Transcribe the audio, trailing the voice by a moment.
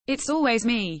"It's always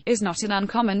me," is not an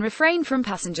uncommon refrain from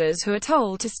passengers who are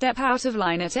told to step out of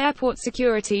line at airport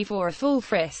security for a full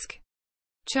frisk.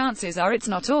 Chances are it's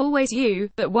not always you,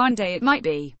 but one day it might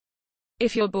be.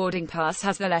 If your boarding pass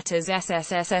has the letters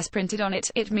SSSS printed on it,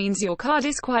 it means your card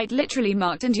is quite literally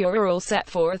marked and you're all set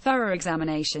for a thorough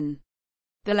examination.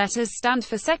 The letters stand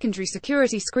for secondary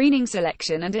security screening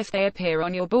selection, and if they appear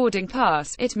on your boarding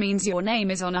pass, it means your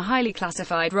name is on a highly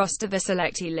classified roster, the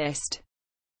selectee list.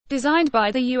 Designed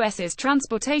by the U.S.'s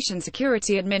Transportation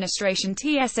Security Administration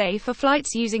 (TSA) for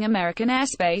flights using American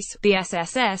airspace, the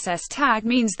SSSS tag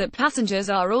means that passengers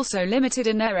are also limited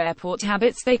in their airport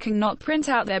habits. They cannot print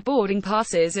out their boarding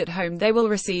passes at home, they will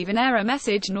receive an error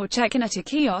message, nor check in at a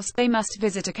kiosk. They must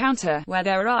visit a counter, where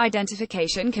their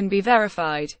identification can be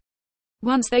verified.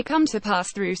 Once they come to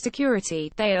pass through security,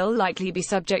 they'll likely be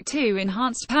subject to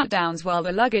enhanced pat-downs while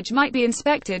the luggage might be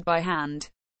inspected by hand.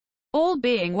 All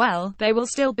being well, they will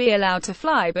still be allowed to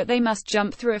fly, but they must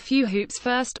jump through a few hoops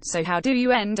first. So how do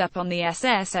you end up on the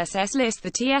SSSS list?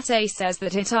 The TSA says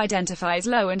that it identifies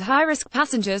low and high-risk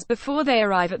passengers before they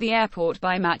arrive at the airport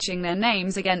by matching their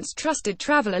names against trusted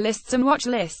traveler lists and watch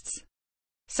lists.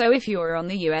 So if you're on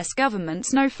the U.S.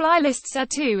 government's no-fly list said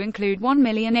to include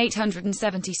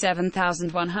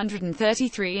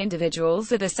 1,877,133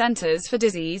 individuals, or the Centers for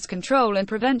Disease Control and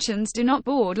Prevention's Do Not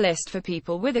Board list for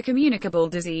people with a communicable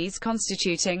disease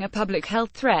constituting a public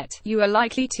health threat, you are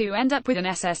likely to end up with an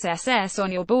SSSS on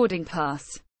your boarding pass.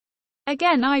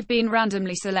 Again, I've been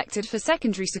randomly selected for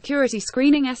secondary security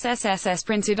screening SSSS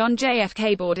printed on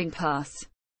JFK boarding pass.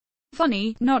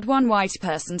 Funny, not one white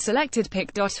person selected.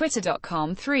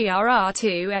 pic.twitter.com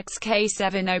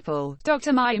 3RR2XK7 Opal,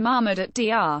 Dr. Mayim Ahmed at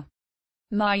Dr.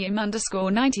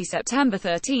 Mayim_90 September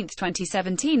 13,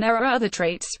 2017. There are other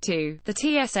traits, too, the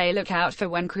TSA look out for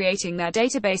when creating their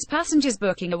database. Passengers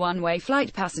booking a one-way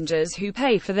flight, passengers who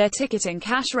pay for their ticket in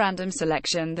cash, random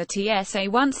selection. The TSA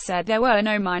once said there were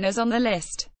no minors on the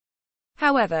list.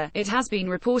 However, it has been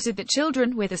reported that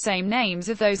children with the same names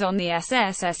of those on the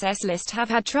SSSS list have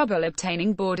had trouble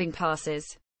obtaining boarding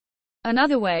passes.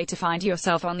 Another way to find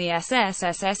yourself on the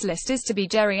SSSS list is to be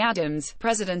Gerry Adams,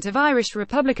 president of Irish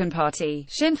Republican Party,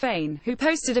 Sinn Féin, who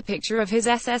posted a picture of his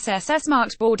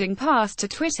SSSS-marked boarding pass to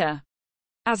Twitter.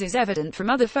 As is evident from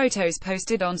other photos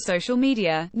posted on social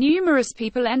media, numerous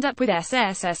people end up with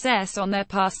SSSS on their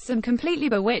pass, and completely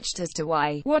bewitched as to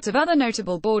why. What of other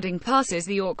notable boarding passes?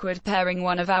 The awkward pairing.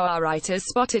 One of our writers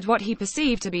spotted what he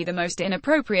perceived to be the most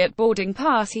inappropriate boarding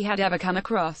pass he had ever come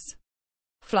across.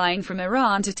 Flying from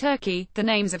Iran to Turkey, the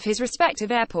names of his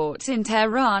respective airports in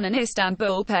Tehran and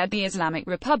Istanbul paired the Islamic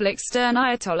Republic's stern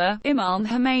Ayatollah, Imam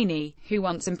Khomeini, who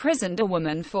once imprisoned a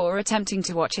woman for attempting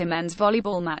to watch a men's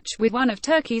volleyball match, with one of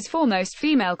Turkey's foremost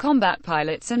female combat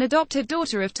pilots and adopted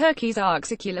daughter of Turkey's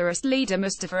arch-secularist leader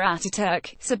Mustafa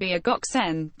Ataturk, Sabiha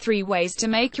Gökçen. 3 ways to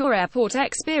make your airport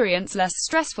experience less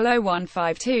stressful.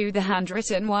 0152 The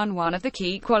handwritten one. One of the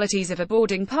key qualities of a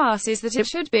boarding pass is that it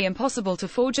should be impossible to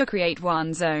forge or create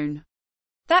one's own.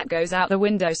 That goes out the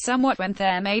window somewhat when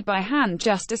they're made by hand,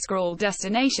 just a scrawled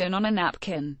destination on a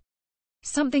napkin.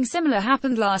 Something similar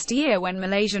happened last year when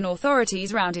Malaysian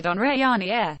authorities rounded on Rayani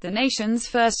Air, the nation's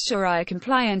first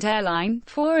Sharia-compliant airline,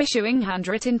 for issuing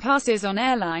handwritten passes on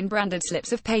airline-branded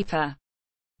slips of paper.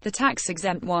 The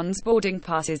tax-exempt ones, boarding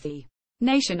passes. The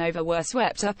nation over were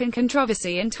swept up in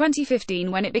controversy in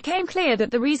 2015 when it became clear that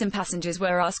the reason passengers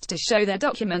were asked to show their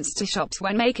documents to shops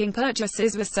when making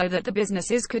purchases was so that the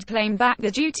businesses could claim back the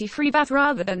duty-free VAT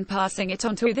rather than passing it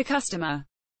on to the customer.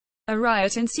 A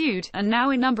riot ensued, and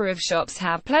now a number of shops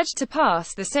have pledged to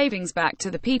pass the savings back to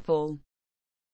the people.